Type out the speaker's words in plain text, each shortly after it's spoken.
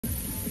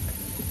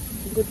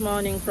Good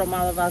morning from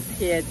all of us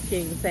here at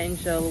King's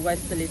Angel,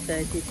 Westerly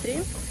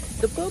 33.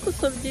 The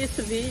purpose of this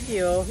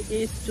video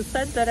is to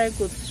set the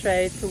record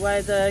straight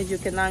whether you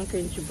can anchor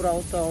in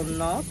Gibraltar or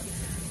not.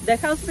 There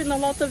has been a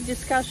lot of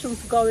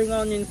discussions going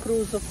on in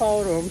cruiser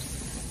forums.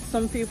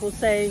 Some people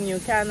saying you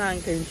can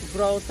anchor in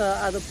Gibraltar,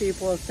 other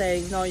people are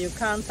saying no, you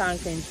can't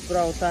anchor in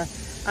Gibraltar.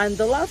 And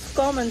the last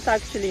comment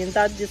actually in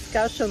that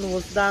discussion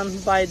was done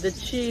by the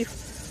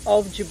chief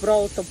of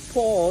Gibraltar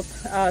port,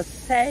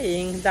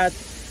 saying that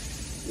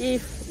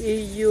if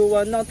you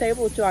were not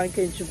able to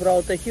anchor in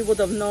Gibraltar, he would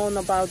have known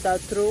about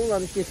that rule,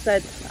 and he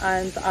said,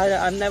 and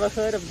I've never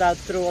heard of that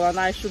rule, and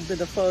I should be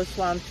the first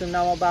one to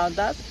know about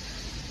that,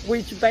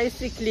 which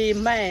basically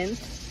meant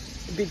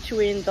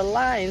between the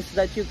lines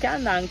that you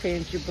can anchor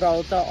in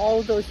Gibraltar,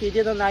 although he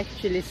didn't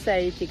actually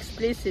say it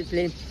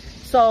explicitly.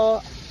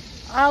 So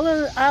Al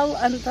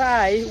and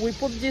I, we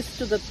put this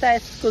to the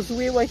test because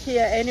we were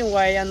here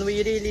anyway and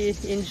we really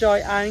enjoy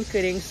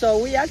anchoring.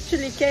 So we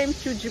actually came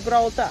to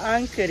Gibraltar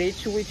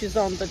anchorage, which is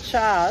on the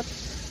chart,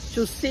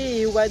 to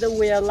see whether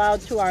we're allowed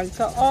to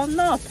anchor or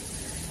not.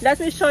 Let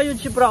me show you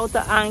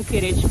Gibraltar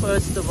anchorage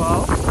first of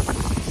all.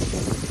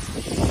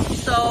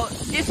 So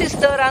this is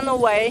the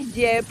runaway,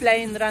 the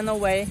airplane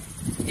runaway.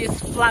 This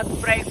flat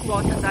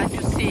breakwater that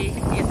you see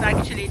is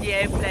actually the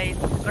airplane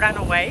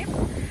runaway.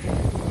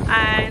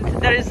 And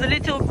there is a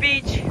little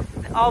beach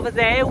over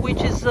there,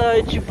 which is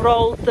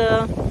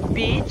Gibraltar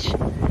beach.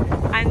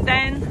 And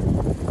then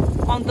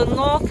on the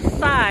north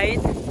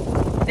side,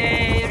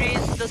 there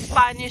is the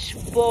Spanish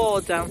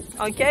border.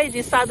 Okay,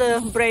 this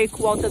other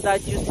breakwater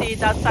that you see,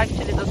 that's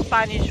actually the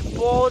Spanish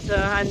border.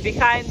 And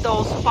behind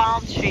those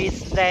palm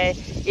trees there,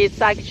 it's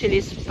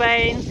actually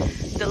Spain,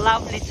 the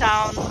lovely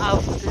town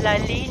of La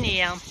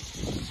Linea.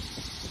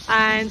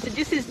 And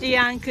this is the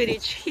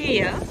anchorage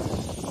here,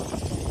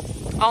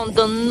 on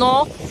the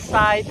north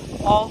side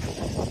of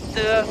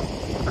the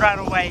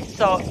runway.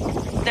 So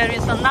there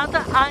is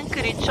another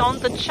anchorage on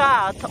the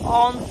chart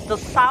on the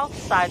south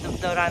side of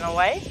the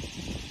runway,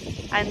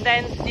 and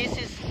then this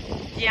is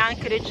the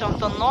anchorage on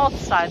the north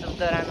side of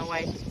the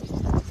runway.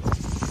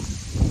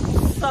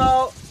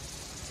 So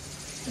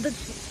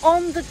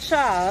on the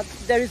chart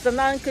there is an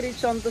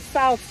anchorage on the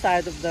south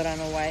side of the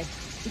runway.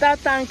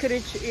 That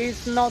anchorage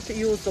is not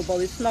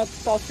usable. It's not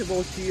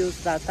possible to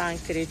use that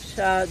anchorage.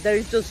 There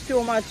is just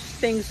too much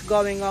things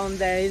going on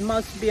there. It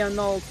must be an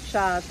old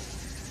chart.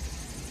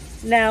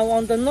 Now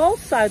on the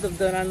north side of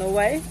the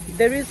runway,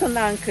 there is an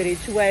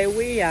anchorage where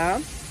we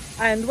are.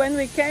 And when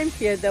we came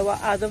here, there were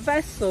other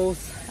vessels.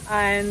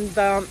 And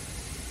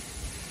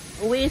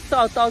we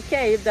thought,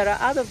 okay, if there are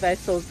other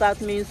vessels,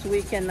 that means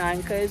we can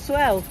anchor as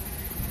well.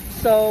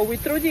 So we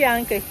threw the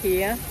anchor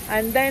here,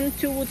 and then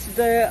towards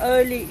the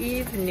early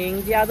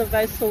evening, the other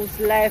vessels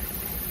left,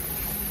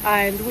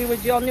 and we were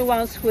the only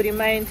ones who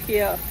remained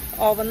here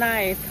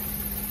overnight.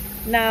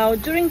 Now,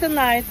 during the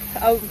night,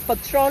 a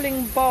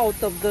patrolling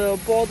boat of the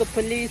border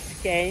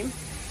police came,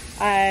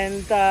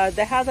 and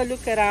they had a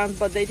look around,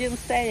 but they didn't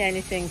say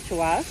anything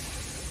to us.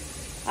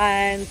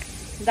 And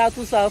that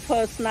was our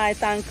first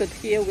night anchored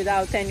here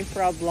without any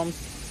problems.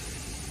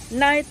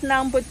 Night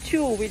number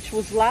 2, which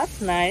was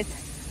last night,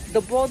 the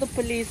border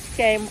police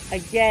came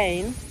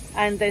again,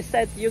 and they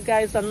said, you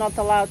guys are not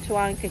allowed to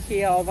anchor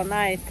here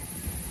overnight,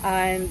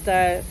 and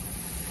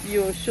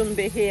you shouldn't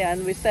be here.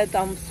 And we said,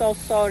 I'm so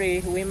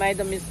sorry, we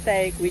made a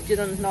mistake, we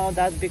didn't know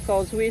that,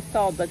 because we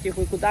thought that if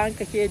we could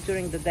anchor here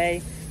during the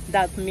day,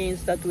 that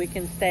means that we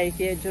can stay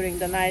here during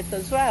the night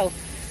as well.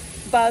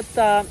 But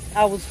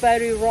I was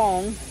very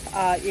wrong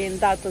in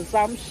that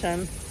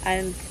assumption,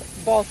 and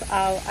both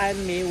Al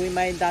and me, we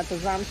made that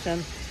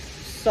assumption.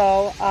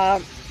 So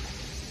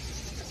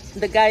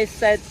the guy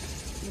said,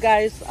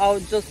 guys, I'll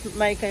just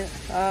make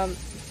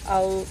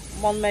I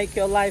won't make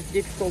your life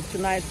difficult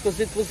tonight, because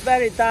it was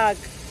very dark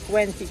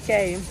when he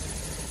came,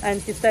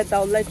 and he said,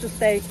 I'll let you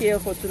stay here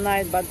for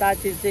tonight, but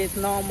that is it,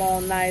 no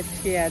more nights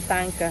here at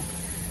anchor.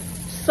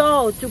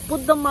 So to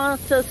put the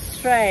matter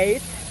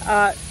straight,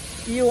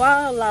 you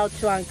are allowed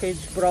to anchor in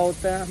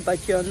Gibraltar,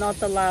 but you're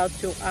not allowed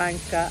to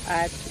anchor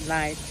at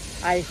night.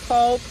 I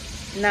hope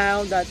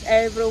now that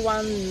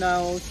everyone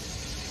knows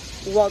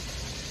what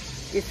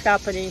is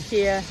happening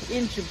here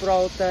in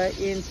Gibraltar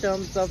in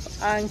terms of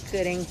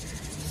anchoring.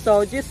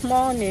 So this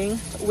morning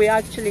we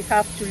actually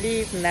have to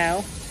leave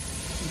now,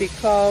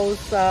 because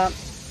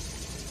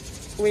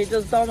we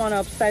just don't want to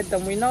upset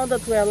them. We know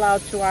that we're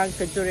allowed to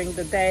anchor during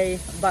the day,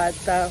 but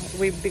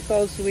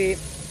because we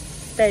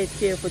stayed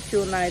here for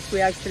 2 nights,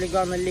 we're actually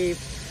gonna leave.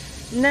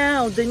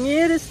 Now the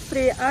nearest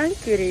free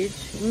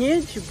anchorage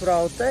near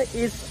Gibraltar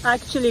is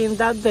actually in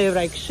that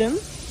direction,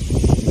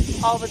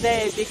 over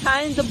there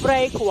behind the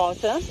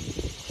breakwater.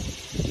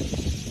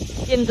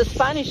 In the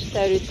Spanish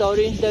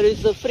territory, there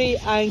is a free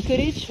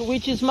anchorage,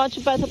 which is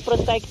much better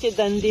protected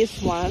than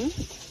this one.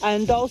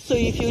 And also,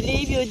 if you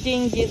leave your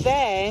dinghy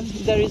there,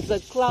 there is a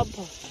club,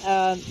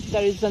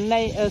 there is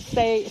a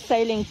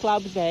sailing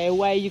club there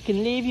where you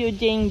can leave your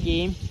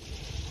dinghy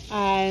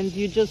and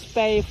you just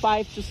pay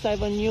 5 to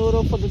 7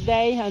 euro for the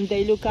day, and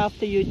they look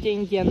after you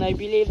dingy, and I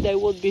believe there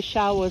would be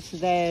showers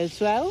there as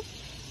well.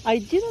 I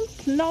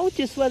didn't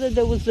notice whether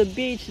there was a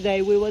beach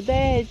there. We were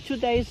there 2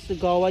 days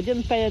ago. I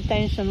didn't pay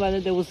attention whether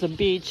there was a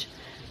beach.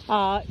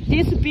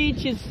 This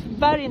beach is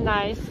very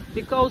nice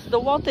because the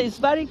water is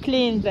very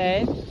clean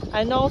there,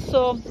 and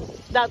also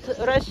that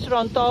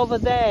restaurant over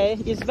there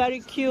is very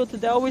cute.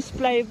 They always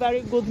play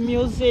very good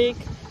music,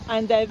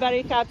 and they're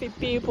very happy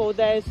people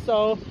there,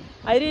 so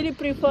I really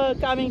prefer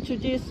coming to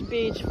this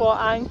beach for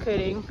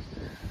anchoring.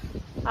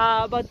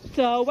 But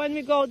when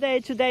we go there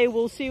today,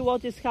 we'll see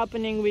what is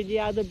happening with the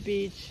other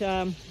beach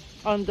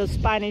on the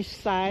Spanish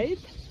side.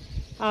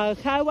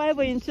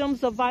 However, in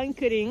terms of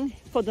anchoring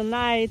for the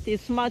night,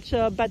 it's much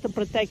better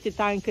protected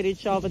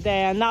anchorage over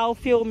there, and I'll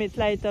film it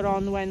later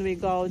on when we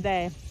go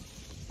there.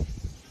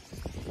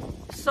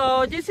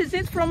 So this is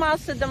it from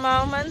us at the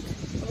moment.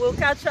 We'll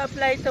catch up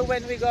later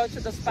when we go to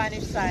the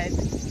Spanish side.